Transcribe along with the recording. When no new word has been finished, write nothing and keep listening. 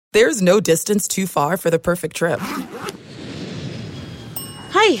There's no distance too far for the perfect trip.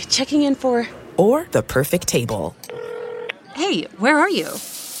 Hi, checking in for... Or the perfect table. Hey, where are you?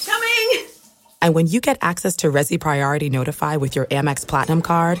 Coming! And when you get access to Resi Priority Notify with your Amex Platinum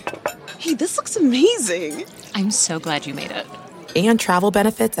card... Hey, this looks amazing. I'm so glad you made it. And travel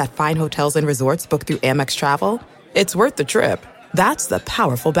benefits at fine hotels and resorts booked through Amex Travel, it's worth the trip. That's the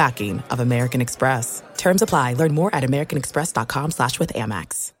powerful backing of American Express. Terms apply. Learn more at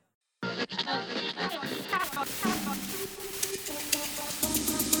americanexpress.com/withAmex.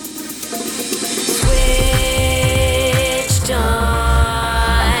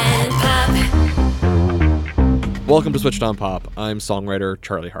 Welcome to Switched on Pop. I'm songwriter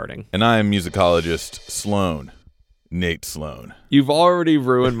Charlie Harding. And I'm musicologist Sloan, Nate Sloan. You've already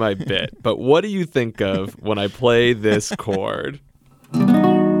ruined my bit, but what do you think of when I play this chord?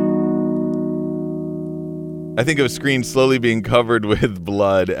 I think of a screen slowly being covered with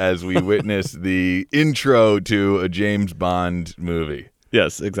blood as we witness the intro to a James Bond movie.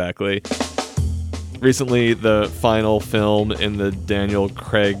 Yes, exactly. Recently, the final film in the Daniel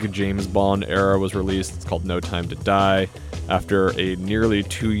Craig James Bond era was released. It's called No Time to Die, after a nearly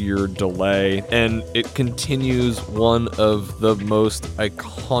 2-year delay. And it continues one of the most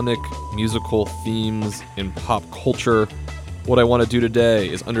iconic musical themes in pop culture. What I want to do today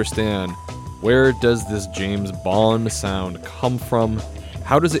is understand, where does this James Bond sound come from?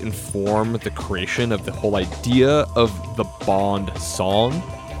 How does it inform the creation of the whole idea of the Bond song?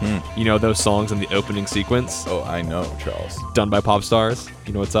 You know those songs in the opening sequence? Oh, I know, Charles. Done by pop stars?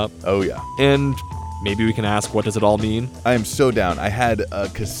 You know what's up? Oh, yeah. And maybe we can ask, what does it all mean? I am so down. I had a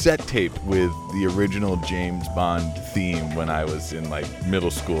cassette tape with the original James Bond theme when I was in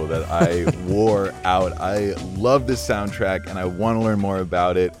middle school that I wore out. I love this soundtrack and I want to learn more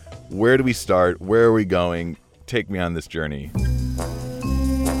about it. Where do we start? Where are we going? Take me on this journey.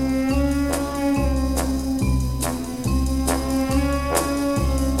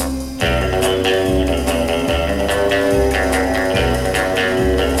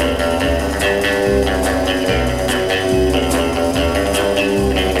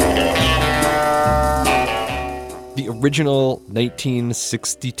 The original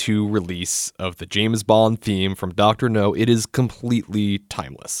 1962 release of the James Bond theme from Dr. No, it is completely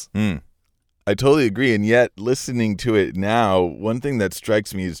timeless. I totally agree. And yet, listening to it now, one thing that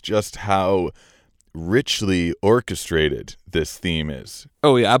strikes me is just how richly orchestrated this theme is.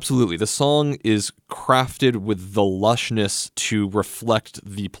 Oh, yeah, absolutely. The song is crafted with the lushness to reflect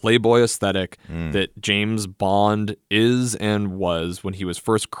the Playboy aesthetic that James Bond is and was when he was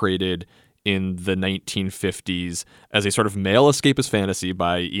first created in the 1950s as a sort of male escapist fantasy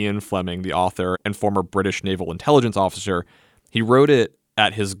by Ian Fleming, the author and former British naval intelligence officer. He wrote it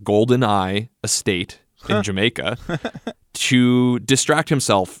at his Golden Eye estate in Jamaica to distract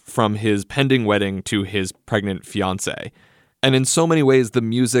himself from his pending wedding to his pregnant fiancée. And in so many ways, the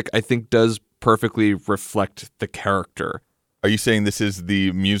music, I think, does perfectly reflect the character. Are you saying this is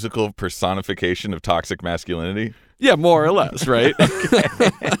the musical personification of toxic masculinity? Yeah, more or less, right?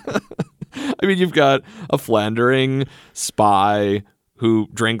 I mean, you've got a philandering spy who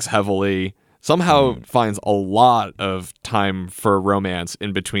drinks heavily, somehow finds a lot of time for romance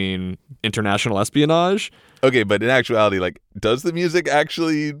in between international espionage. Okay, but in actuality, does the music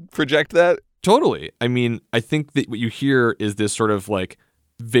actually project that? Totally. I mean, I think that what you hear is this sort of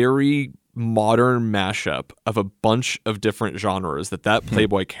very modern mashup of a bunch of different genres that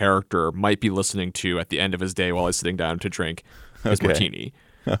Playboy character might be listening to at the end of his day while he's sitting down to drink his martini,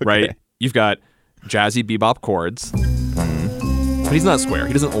 right? You've got jazzy bebop chords, but he's not square.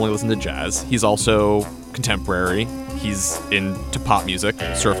 He doesn't only listen to jazz. He's also contemporary. He's into pop music,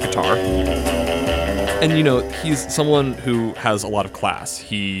 surf guitar. And, he's someone who has a lot of class.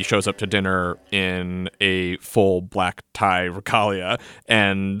 He shows up to dinner in a full black tie regalia,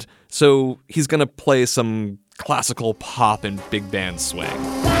 and so he's going to play some classical pop and big band swing.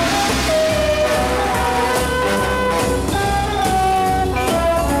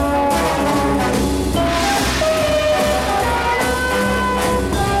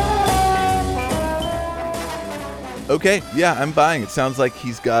 Okay, yeah, I'm buying. It sounds like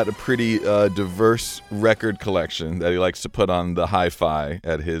he's got a pretty diverse record collection that he likes to put on the hi-fi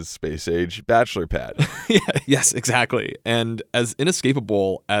at his space-age bachelor pad. Yes, exactly. And as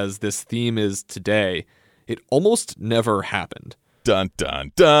inescapable as this theme is today, it almost never happened. Dun,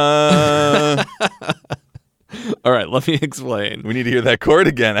 dun, dun! All right, let me explain. We need to hear that chord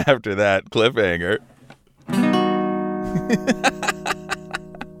again after that cliffhanger.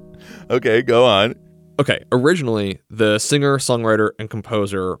 Okay, go on. Okay, originally, the singer, songwriter, and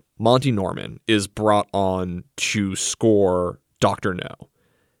composer Monty Norman is brought on to score Dr. No.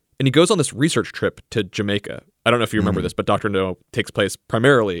 And he goes on this research trip to Jamaica. I don't know if you remember this, but Dr. No takes place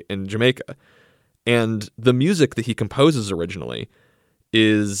primarily in Jamaica. And the music that he composes originally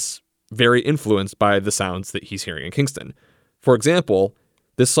is very influenced by the sounds that he's hearing in Kingston. For example,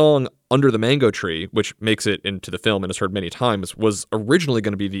 this song, Under the Mango Tree, which makes it into the film and is heard many times, was originally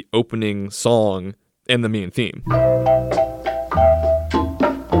going to be the opening song and the main theme.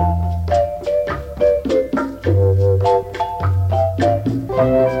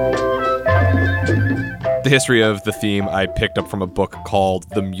 The history of the theme I picked up from a book called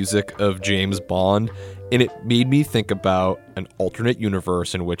The Music of James Bond, and it made me think about an alternate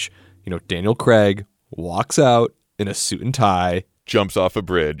universe in which, Daniel Craig walks out in a suit and tie, jumps off a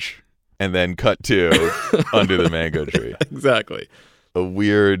bridge, and then cut to Under the Mango Tree. Exactly. A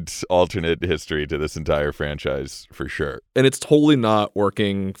weird alternate history to this entire franchise, for sure. And it's totally not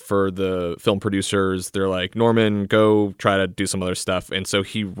working for the film producers. They're like, Norman, go try to do some other stuff. And so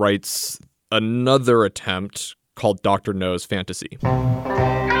he writes another attempt called Dr. No's Fantasy.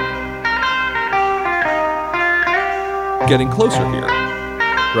 Getting closer here,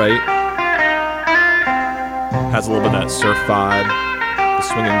 right? Has a little bit of that surf vibe, the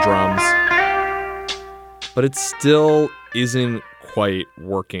swinging drums. But it still isn't quite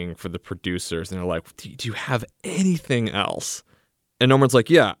working for the producers. And they're like, do you have anything else? And Norman's like,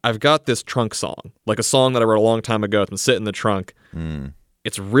 yeah, I've got this trunk song, like a song that I wrote a long time ago. It's been sitting in the trunk.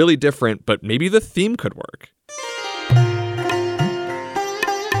 It's really different, but maybe the theme could work.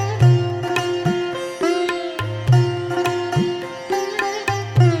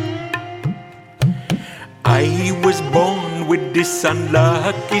 I was born with this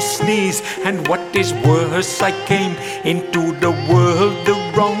unlucky sneeze, and what is worse, I came into the world the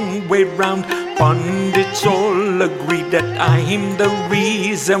wrong way round. Pundits all agree that I'm the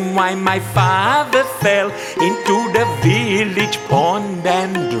reason why my father fell into the village pond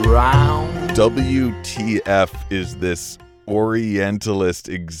and drowned. WTF is this Orientalist,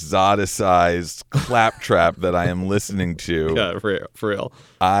 exoticized claptrap that I am listening to? Yeah, for real.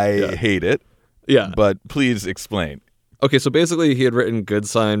 I hate it. Yeah. But please explain. Okay, so basically he had written Good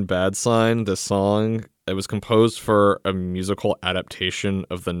Sign, Bad Sign, this song. It was composed for a musical adaptation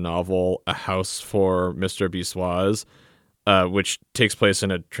of the novel A House for Mr. Biswas, which takes place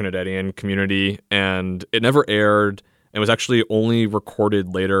in a Trinidadian community, and it never aired and was actually only recorded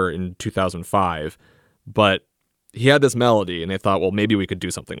later in 2005. But he had this melody, and they thought, well, maybe we could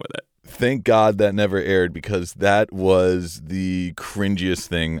do something with it. Thank God that never aired, because that was the cringiest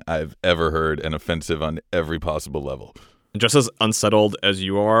thing I've ever heard and offensive on every possible level. Just as unsettled as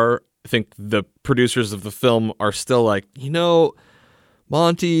you are, I think the producers of the film are still like,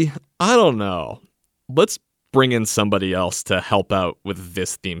 Monty, I don't know. Let's bring in somebody else to help out with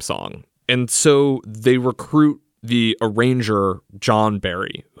this theme song. And so they recruit the arranger, John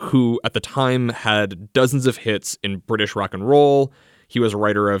Barry, who at the time had dozens of hits in British rock and roll. He was a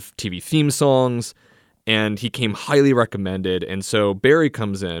writer of TV theme songs, and he came highly recommended. And so Barry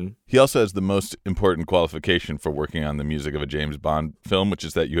comes in. He also has the most important qualification for working on the music of a James Bond film, which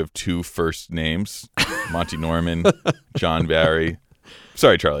is that you have two first names, Monty Norman, John Barry.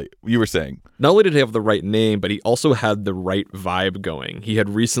 Sorry, Charlie, you were saying. Not only did he have the right name, but he also had the right vibe going. He had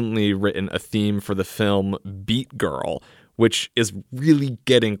recently written a theme for the film Beat Girl, which is really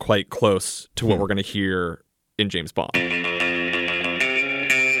getting quite close to what we're going to hear in James Bond.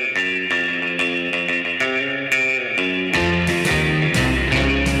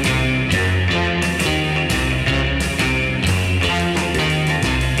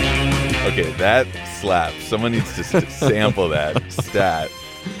 Okay, that slaps. Someone needs to sample that stat.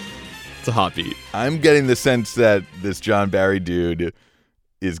 It's a hot beat. I'm getting the sense that this John Barry dude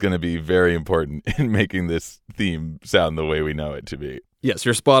is going to be very important in making this theme sound the way we know it to be. Yes,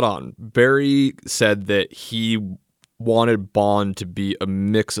 you're spot on. Barry said that he wanted Bond to be a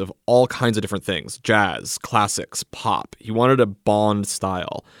mix of all kinds of different things: jazz, classics, pop. He wanted a Bond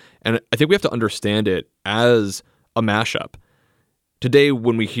style. And I think we have to understand it as a mashup. Today,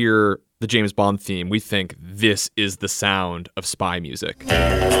 when we hear the James Bond theme, we think this is the sound of spy music.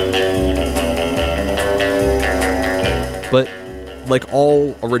 But like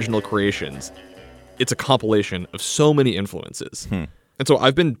all original creations, it's a compilation of so many influences. And so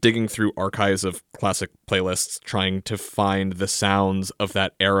I've been digging through archives of classic playlists, trying to find the sounds of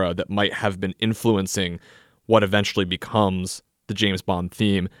that era that might have been influencing what eventually becomes the James Bond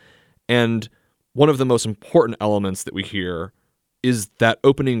theme. And one of the most important elements that we hear is that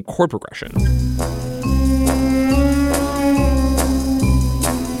opening chord progression.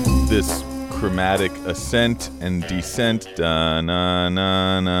 This chromatic ascent and descent. Da, na,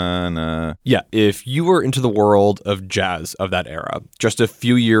 na, na, na. Yeah, if you were into the world of jazz of that era, just a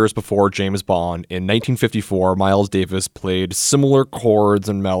few years before James Bond, in 1954, Miles Davis played similar chords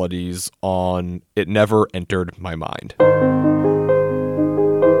and melodies on It Never Entered My Mind.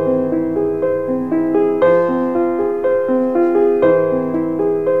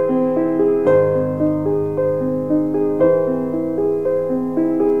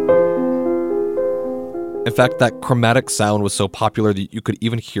 In fact, that chromatic sound was so popular that you could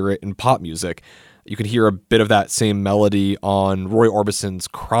even hear it in pop music. You could hear a bit of that same melody on Roy Orbison's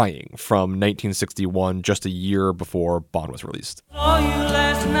Crying from 1961, just a year before Bond was released. Saw you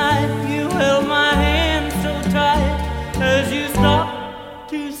last night, you held my hand so tight as you stopped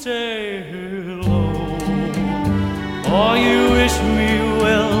to say hello. Oh, you wish me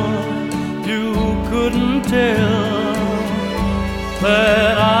well, you couldn't tell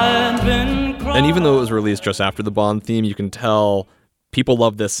that I'd been. And even though it was released just after the Bond theme, you can tell people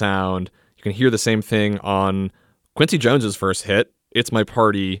love this sound. You can hear the same thing on Quincy Jones's first hit, It's My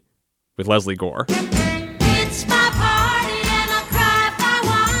Party, with Leslie Gore. It's my party and I'll cry if I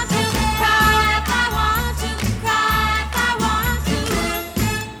want to, cry if I want to, cry if I want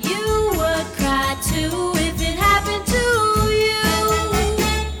to. You would cry too if it happened to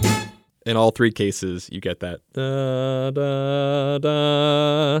you. In all three cases, you get that da da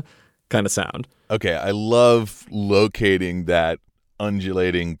da kind of sound. Okay, I love locating that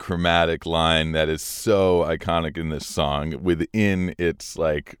undulating chromatic line that is so iconic in this song within its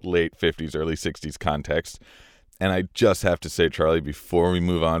like late 50s, early 60s context. And I just have to say, Charlie, before we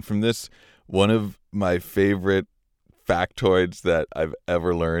move on from this, one of my favorite factoids that I've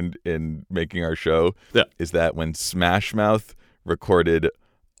ever learned in making our show is that when Smash Mouth recorded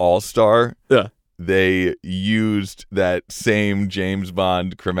All Star, they used that same James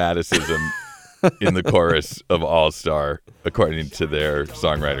Bond chromaticism in the chorus of All Star, according to their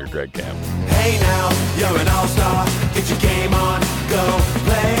songwriter, Greg Camp. Hey now, you're an all-star. Get your game on, go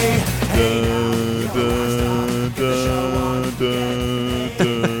play. Hey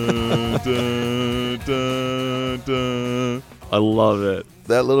I love it.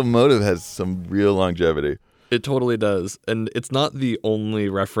 That little motive has some real longevity. It totally does. And it's not the only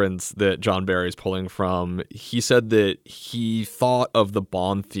reference that John Barry's pulling from. He said that he thought of the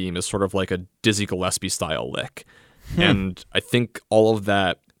Bond theme as sort of like a Dizzy Gillespie style lick. And I think all of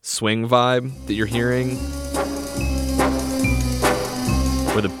that swing vibe that you're hearing,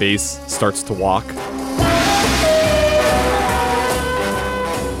 where the bass starts to walk,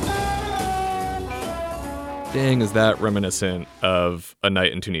 dang, is that reminiscent of A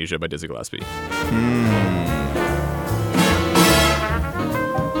Night in Tunisia by Dizzy Gillespie.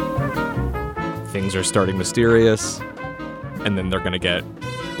 Things are starting mysterious, and then they're going to get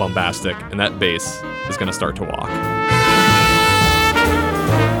bombastic, and that bass is going to start to walk.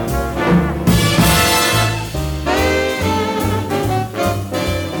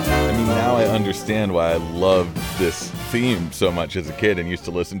 I mean, now I understand why I loved this theme so much as a kid and used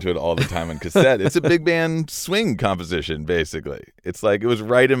to listen to it all the time on cassette. It's a big band swing composition, basically. It's like it was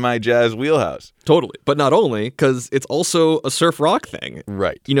right in my jazz wheelhouse. Totally. But not only, because it's also a surf rock thing.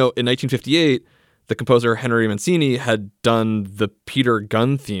 Right. You know, in 1958, the composer Henry Mancini had done the Peter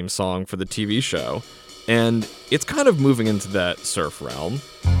Gunn theme song for the TV show, and it's kind of moving into that surf realm.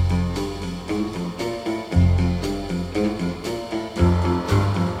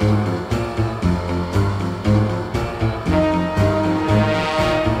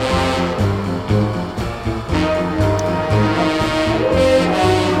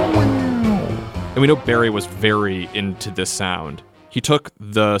 And we know Barry was very into this sound. He took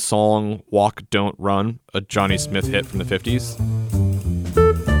the song Walk, Don't Run, a Johnny Smith hit from the 50s,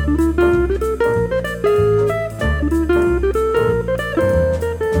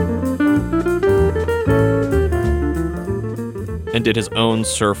 and did his own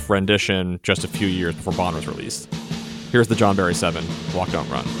surf rendition just a few years before Bond was released. Here's the John Barry 7, Walk, Don't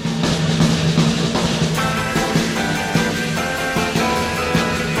Run.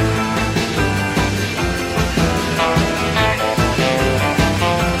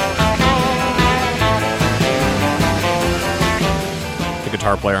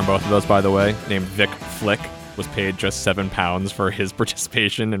 Guitar player on both of those, by the way, named Vic Flick, was paid just £7 for his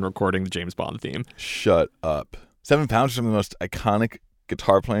participation in recording the James Bond theme. Shut up. £7 for some of the most iconic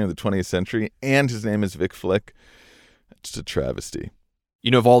guitar player of the 20th century, and his name is Vic Flick. It's a travesty.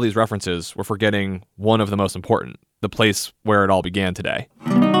 You know, of all these references, we're forgetting one of the most important, the place where it all began today.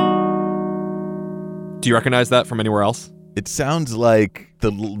 Do you recognize that from anywhere else? It sounds like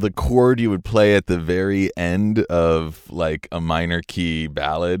the chord you would play at the very end of like a minor key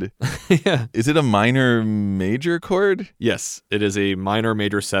ballad. Yeah. Is it a minor major chord? Yes, it is a minor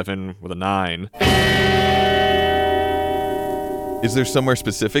major 7 with a 9. Is there somewhere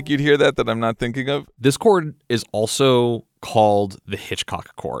specific you'd hear that I'm not thinking of? This chord is also called the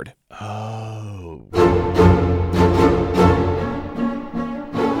Hitchcock chord. Oh.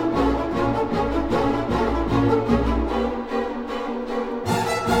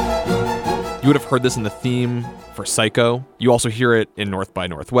 You would have heard this in the theme for Psycho. You also hear it in North by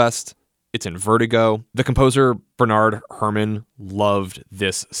Northwest. It's in Vertigo. The composer Bernard Herrmann loved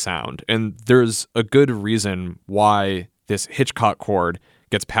this sound, and there's a good reason why this Hitchcock chord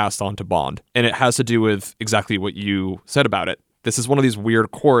gets passed on to Bond, and it has to do with exactly what you said about it. This is one of these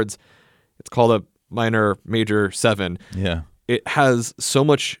weird chords. It's called a minor major 7. Yeah. It has so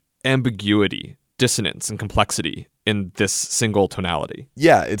much ambiguity, dissonance, and complexity in this single tonality.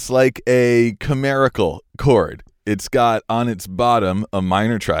 Yeah, it's like a chimerical chord. It's got on its bottom a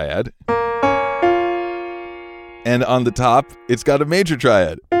minor triad, and on the top, it's got a major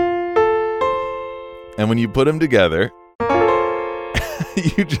triad. And when you put them together,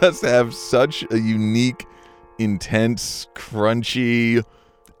 you just have such a unique, intense, crunchy,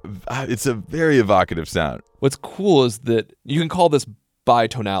 it's a very evocative sound. What's cool is that you can call this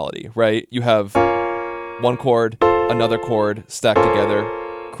bitonality, right? You have one chord, another chord stacked together,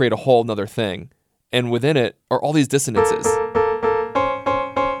 create a whole nother thing. And within it are all these dissonances.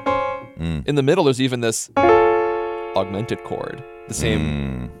 In the middle, there's even this augmented chord, the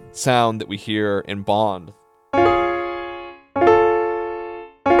same sound that we hear in Bond.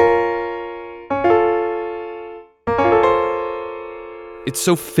 It's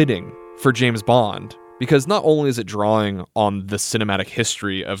so fitting for James Bond because not only is it drawing on the cinematic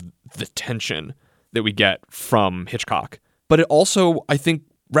history of the tension that we get from Hitchcock, but it also, I think,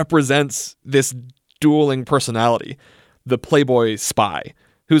 represents this dueling personality, the playboy spy,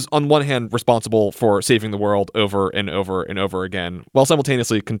 who's on one hand responsible for saving the world over and over and over again, while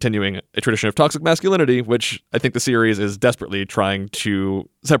simultaneously continuing a tradition of toxic masculinity, which I think the series is desperately trying to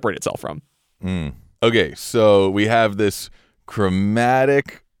separate itself from. Okay, so we have this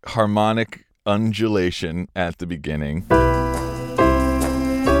chromatic harmonic undulation at the beginning.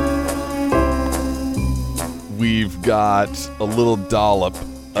 We've got a little dollop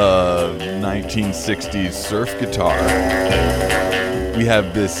of 1960s surf guitar. We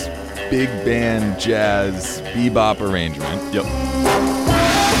have this big band jazz bebop arrangement. Yep.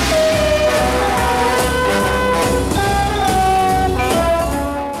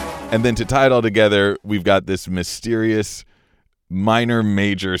 And then to tie it all together, we've got this mysterious minor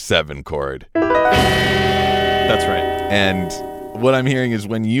major 7 chord. That's right. And what I'm hearing is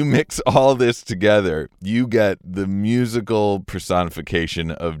when you mix all this together, you get the musical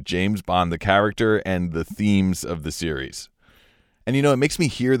personification of James Bond, the character, and the themes of the series. And, you know, it makes me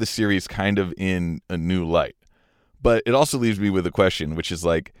hear the series kind of in a new light. But it also leaves me with a question, which is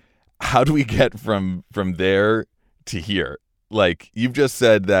like, how do we get from there to here? Like, you've just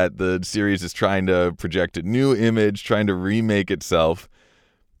said that the series is trying to project a new image, trying to remake itself.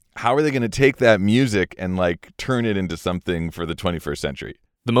 How are they going to take that music and, like, turn it into something for the 21st century?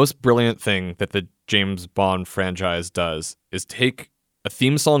 The most brilliant thing that the James Bond franchise does is take a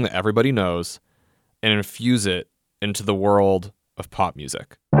theme song that everybody knows and infuse it into the world of pop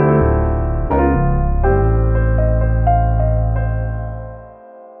music.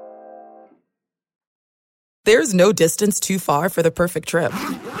 There's no distance too far for the perfect trip.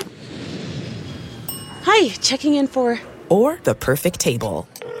 Hi, checking in for... Or the perfect table.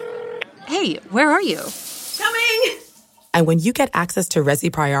 Hey, where are you? Coming! And when you get access to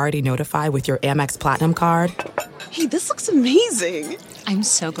Resi Priority Notify with your Amex Platinum card... Hey, this looks amazing. I'm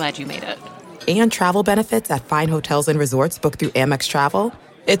so glad you made it. And travel benefits at fine hotels and resorts booked through Amex Travel,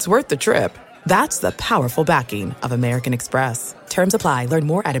 it's worth the trip. That's the powerful backing of American Express. Terms apply. Learn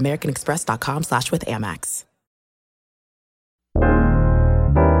more at americanexpress.com/withAmex.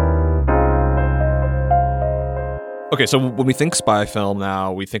 Okay, so when we think spy film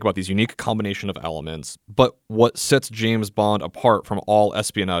now, we think about these unique combination of elements. But what sets James Bond apart from all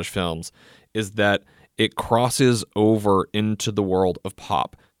espionage films is that it crosses over into the world of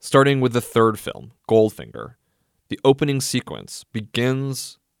pop. Starting with the third film, Goldfinger, the opening sequence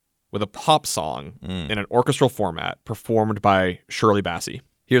begins with a pop song in an orchestral format performed by Shirley Bassey.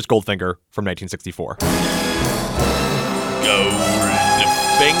 Here's Goldfinger from 1964.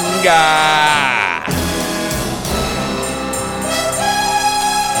 Goldfinger!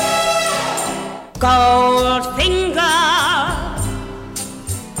 Goldfinger,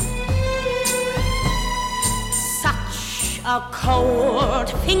 such a cold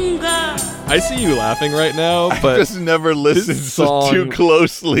finger. I see you laughing right now, but I just never listened song- too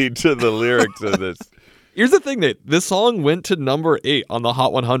closely to the lyrics of this. here's the thing, Nate. This song went to number 8 on the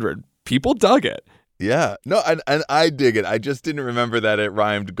Hot 100. People dug it. Yeah. No, and I dig it. I just didn't remember that it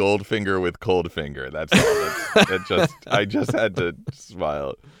rhymed Goldfinger with Coldfinger. That's all. I just had to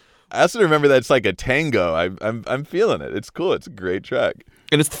smile. I also remember that it's like a tango. I'm feeling it. It's cool. It's a great track.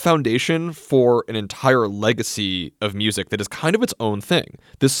 And it's the foundation for an entire legacy of music that is kind of its own thing.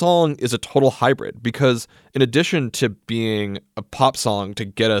 This song is a total hybrid because in addition to being a pop song to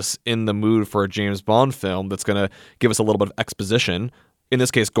get us in the mood for a James Bond film that's going to give us a little bit of exposition, in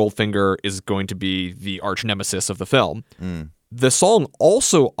this case, Goldfinger is going to be the arch nemesis of the film. The song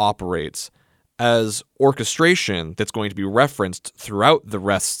also operates as orchestration that's going to be referenced throughout the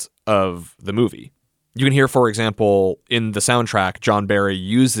rest of the movie. You can hear, for example, in the soundtrack, John Barry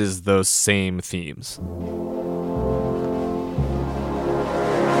uses those same themes.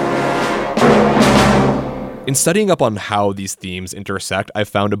 In studying up on how these themes intersect, I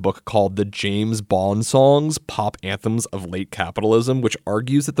found a book called The James Bond Songs, Pop Anthems of Late Capitalism, which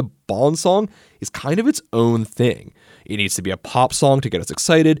argues that the Bond song is kind of its own thing. It needs to be a pop song to get us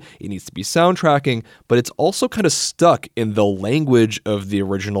excited, it needs to be soundtracking, but it's also kind of stuck in the language of the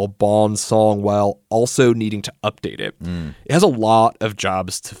original Bond song while also needing to update it. It has a lot of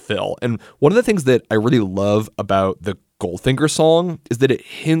jobs to fill, and one of the things that I really love about the Goldfinger song is that it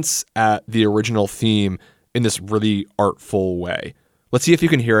hints at the original theme in this really artful way. Let's see if you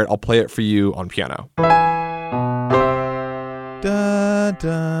can hear it. I'll play it for you on piano. Da,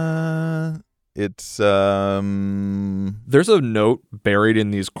 da. It's, There's a note buried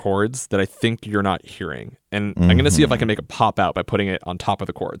in these chords that I think you're not hearing. And I'm going to see if I can make it pop out by putting it on top of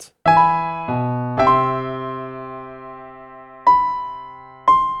the chords. If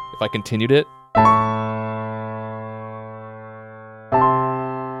I continued it.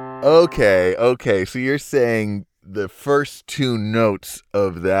 Okay. So you're saying the first two notes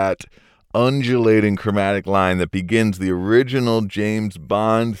of that undulating chromatic line that begins the original James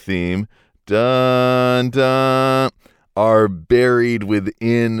Bond theme, dun dun, are buried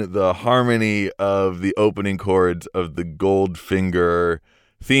within the harmony of the opening chords of the Goldfinger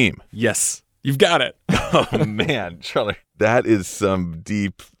theme. Yes, you've got it. Oh man, Charlie, that is some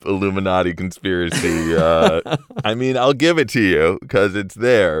deep Illuminati conspiracy. I mean, I'll give it to you because it's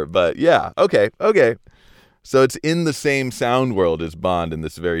there, but yeah, okay. So it's in the same sound world as Bond in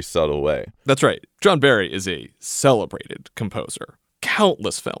this very subtle way. That's right. John Barry is a celebrated composer.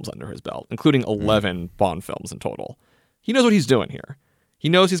 Countless films under his belt, including 11 Bond films in total. He knows what he's doing here. He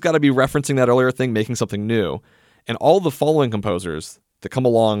knows he's got to be referencing that earlier thing, making something new. And all the following composers that come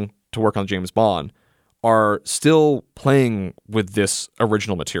along to work on James Bond are still playing with this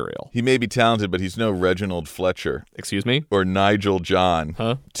original material. He may be talented, but he's no Reginald Fletcher. Excuse me? Or Nigel John.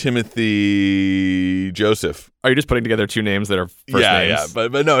 Huh? Timothy Joseph. Are you just putting together two names that are first names? Yeah,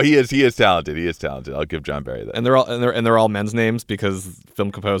 but no, he is talented. He is talented. I'll give John Barry that. And they're all men's names because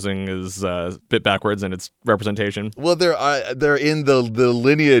film composing is a bit backwards in its representation. Well, they're in the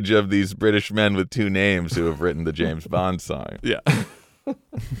lineage of these British men with two names who have written the James Bond song. Yeah.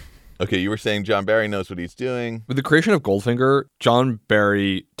 Okay, you were saying John Barry knows what he's doing. With the creation of Goldfinger, John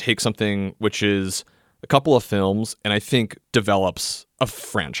Barry takes something which is a couple of films and I think develops a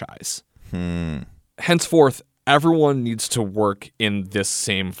franchise. Henceforth, everyone needs to work in this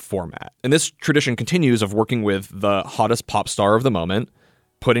same format. And this tradition continues of working with the hottest pop star of the moment,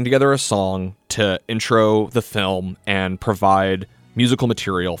 putting together a song to intro the film and provide musical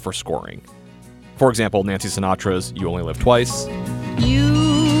material for scoring. For example, Nancy Sinatra's You Only Live Twice. You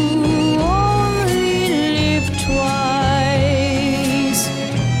only live twice,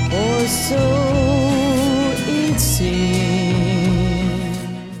 or so it seems.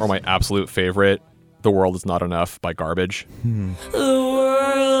 Or my absolute favorite, The World Is Not Enough by Garbage. The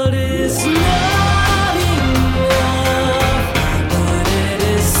world is not enough, but it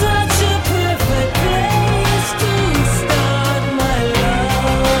is such a perfect place to start my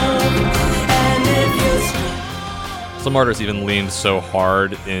love. And if you're Some artists even leaned so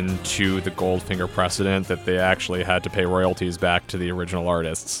hard into the Goldfinger precedent that they actually had to pay royalties back to the original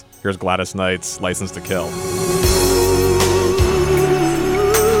artists. Here's Gladys Knight's License to Kill.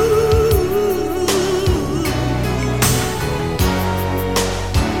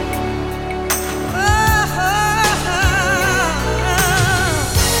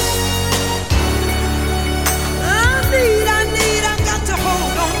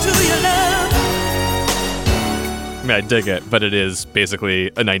 I mean, I dig it, but it is basically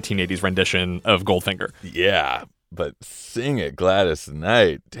a 1980s rendition of Goldfinger. Yeah, but sing it, Gladys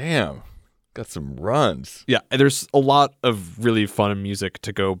Knight. Damn. Got some runs. Yeah, there's a lot of really fun music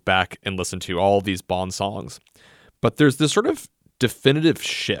to go back and listen to, all these Bond songs. But there's this sort of definitive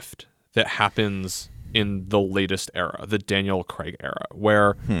shift that happens in the latest era, the Daniel Craig era,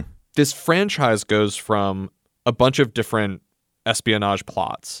 where this franchise goes from a bunch of different espionage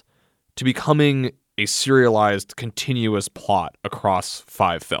plots to becoming a serialized, continuous plot across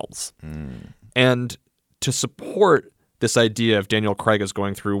 5 films. And to support this idea of Daniel Craig as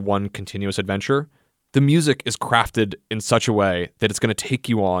going through one continuous adventure, the music is crafted in such a way that it's going to take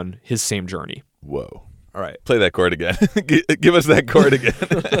you on his same journey. Whoa. All right. Play that chord again. Give us that chord again.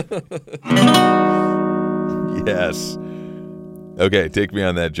 Yes. Okay, take me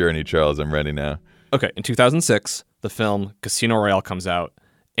on that journey, Charles. I'm ready now. Okay, in 2006, the film Casino Royale comes out,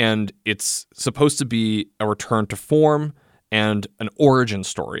 and it's supposed to be a return to form and an origin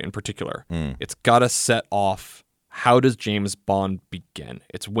story in particular. It's got to set off, how does James Bond begin?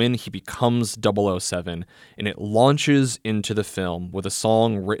 It's when he becomes 007, and it launches into the film with a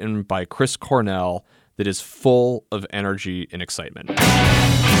song written by Chris Cornell that is full of energy and excitement.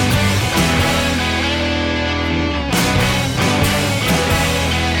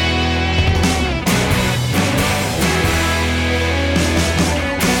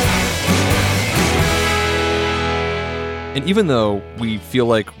 And even though we feel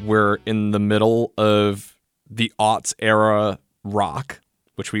like we're in the middle of the aughts era rock,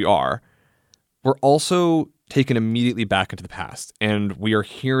 which we are, we're also taken immediately back into the past. And we are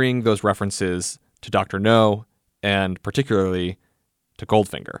hearing those references to Dr. No and particularly to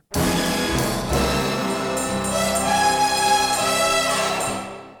Goldfinger.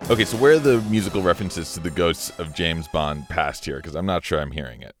 Okay, so where are the musical references to the ghosts of James Bond past here? Because I'm not sure I'm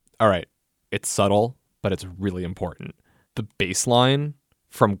hearing it. All right. It's subtle, but it's really important. The bass line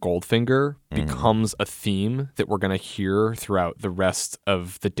from Goldfinger becomes a theme that we're going to hear throughout the rest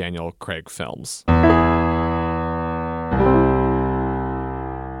of the Daniel Craig films.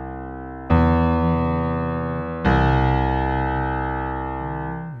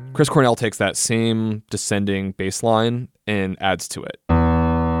 Chris Cornell takes that same descending bass line and adds to it.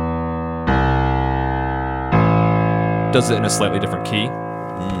 Does it in a slightly different key.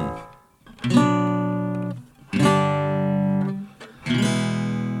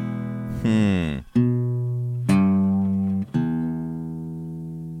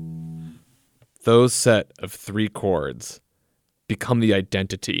 Those set of 3 chords become the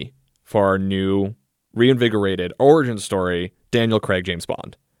identity for our new, reinvigorated origin story, Daniel Craig, James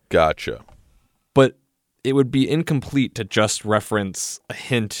Bond. Gotcha. But it would be incomplete to just reference a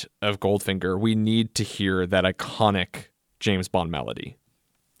hint of Goldfinger. We need to hear that iconic James Bond melody.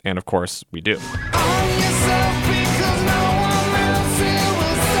 And of course, we do.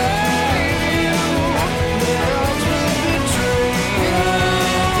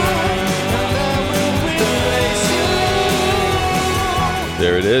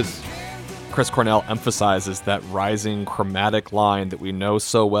 There it is. Chris Cornell emphasizes that rising chromatic line that we know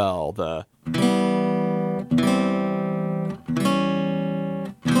so well, the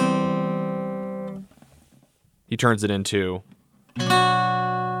he turns it into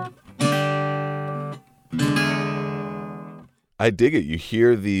I dig it. You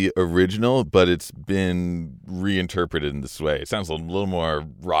hear the original, but it's been reinterpreted in this way. It sounds a little more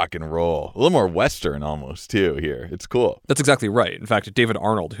rock and roll, a little more Western almost, too, here. It's cool. That's exactly right. In fact, David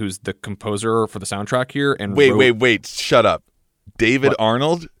Arnold, who's the composer for the soundtrack here, and Wait, shut up. David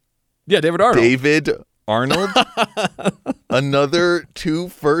Arnold? Yeah, David Arnold. David Arnold? Another 2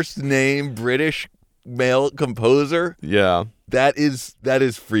 first-name British male composer? Yeah. That is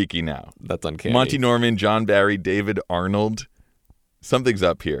freaky now. That's uncanny. Monty Norman, John Barry, David Arnold. Something's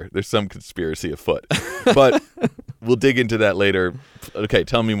up here. There's some conspiracy afoot. But we'll dig into that later. Okay,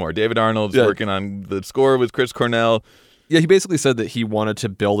 tell me more. David Arnold's working on the score with Chris Cornell. Yeah, he basically said that he wanted to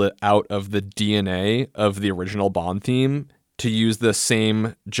build it out of the DNA of the original Bond theme to use the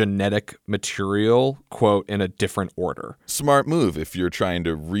same genetic material, quote, in a different order. Smart move if you're trying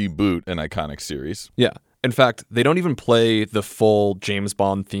to reboot an iconic series. Yeah. In fact, they don't even play the full James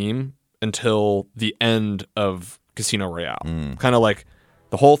Bond theme until the end of Casino Royale. Kind of like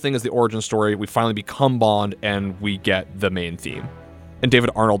the whole thing is the origin story. We finally become Bond and we get the main theme. And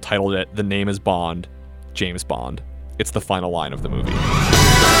David Arnold titled it "The Name is Bond, James Bond." It's the final line of the movie.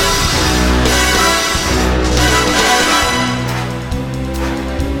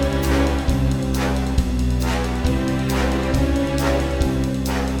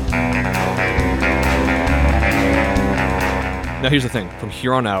 Now, here's the thing. From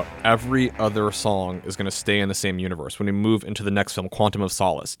here on out, every other song is going to stay in the same universe. When we move into the next film, Quantum of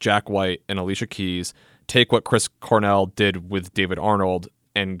Solace, Jack White and Alicia Keys take what Chris Cornell did with David Arnold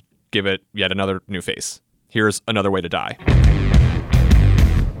and give it yet another new face. Here's Another Way to Die.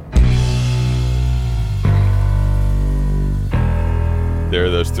 There are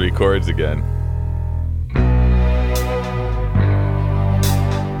those 3 chords again.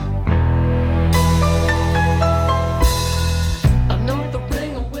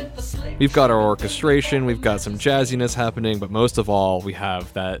 We've got our orchestration, we've got some jazziness happening, but most of all, we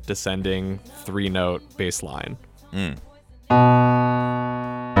have that descending 3-note bass line.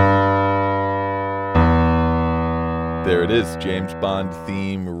 There it is, James Bond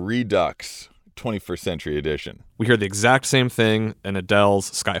theme Redux, 21st Century Edition. We hear the exact same thing in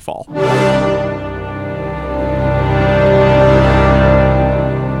Adele's Skyfall.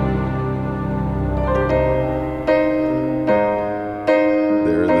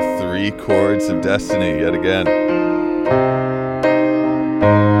 There are the 3 chords of destiny yet again.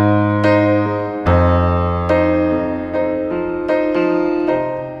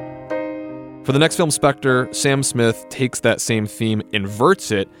 For the next film, Spectre, Sam Smith takes that same theme,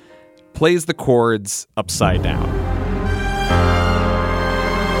 inverts it, plays the chords upside down.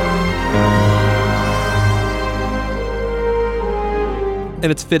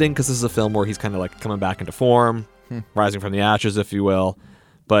 And it's fitting because this is a film where he's kind of like coming back into form, rising from the ashes, if you will.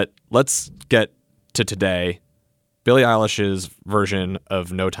 But let's get to today, Billie Eilish's version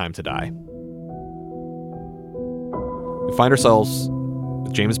of No Time to Die. We find ourselves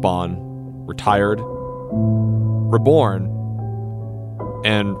with James Bond, retired, reborn,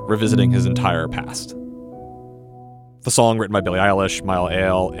 and revisiting his entire past. The song, written by Billie Eilish, Mile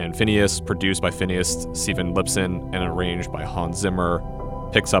Ale, and Phineas, produced by Phineas Stephen Lipson, and arranged by Hans Zimmer,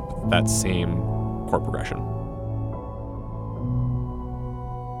 picks up that same chord progression.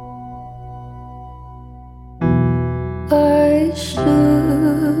 I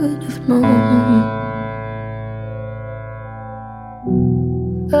should have known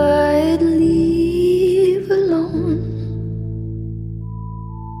I'd leave alone.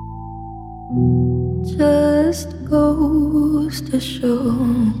 Just goes to show.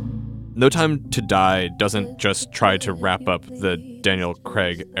 No Time to Die doesn't just try to wrap up the Daniel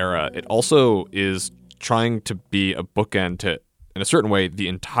Craig era. It also is trying to be a bookend to, in a certain way, the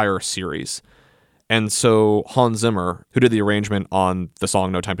entire series. And so Hans Zimmer, who did the arrangement on the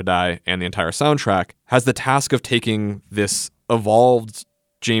song No Time to Die and the entire soundtrack, has the task of taking this evolved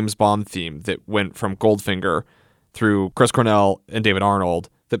James Bond theme that went from Goldfinger through Chris Cornell and David Arnold,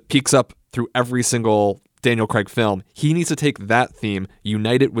 that peaks up through every single Daniel Craig film. He needs to take that theme,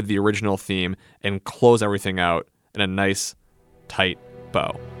 unite it with the original theme, and close everything out in a nice, tight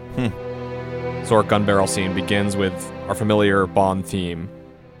bow. So our gun barrel scene begins with our familiar Bond theme,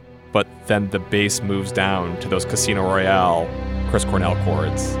 but then the bass moves down to those Casino Royale Chris Cornell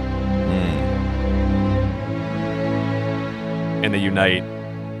chords. And they unite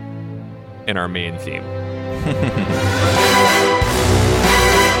in our main theme.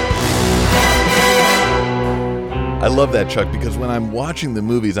 I love that, Chuck, because when I'm watching the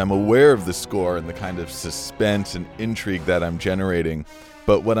movies, I'm aware of the score and the kind of suspense and intrigue that I'm generating.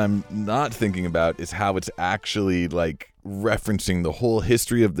 But what I'm not thinking about is how it's actually like referencing the whole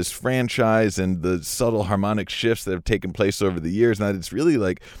history of this franchise and the subtle harmonic shifts that have taken place over the years, and that it's really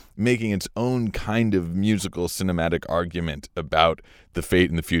like making its own kind of musical cinematic argument about the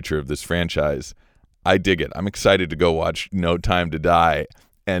fate and the future of this franchise. I dig it. I'm excited to go watch No Time to Die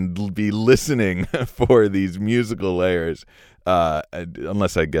and be listening for these musical layers,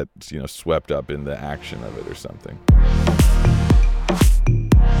 unless I get, swept up in the action of it or something.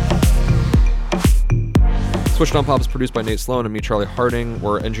 Switched on Pop is produced by Nate Sloan and me, Charlie Harding.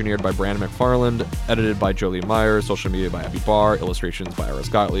 We're engineered by Brandon McFarland, edited by Jolie Myers, social media by Abby Barr, illustrations by Iris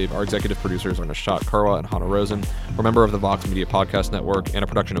Gottlieb. Our executive producers are Nishat Karwa and Hannah Rosen. We're a member of the Vox Media Podcast Network and a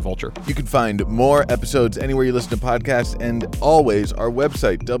production of Vulture. You can find more episodes anywhere you listen to podcasts, and always our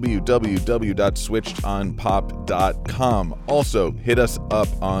website, www.switchedonpop.com. Also, hit us up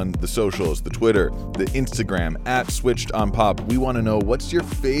on the socials, the Twitter, the Instagram, @SwitchedOnPop. We want to know what's your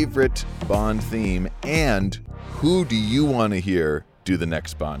favorite Bond theme, and who do you want to hear do the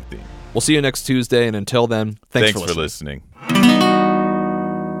next Bond theme? We'll see you next Tuesday, and until then, thanks for listening.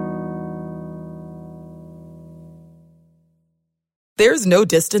 There's no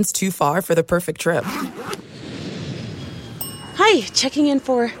distance too far for the perfect trip. Hi, checking in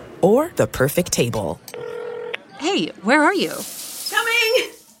for... Or the perfect table. Hey, where are you? Coming!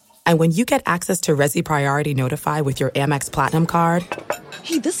 And when you get access to Resi Priority Notify with your Amex Platinum card...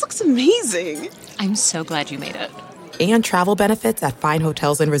 Hey, this looks amazing! I'm so glad you made it. And travel benefits at fine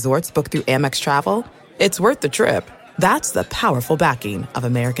hotels and resorts booked through Amex Travel, it's worth the trip. That's the powerful backing of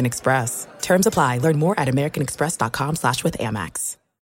American Express. Terms apply. Learn more at americanexpress.com/withAmex.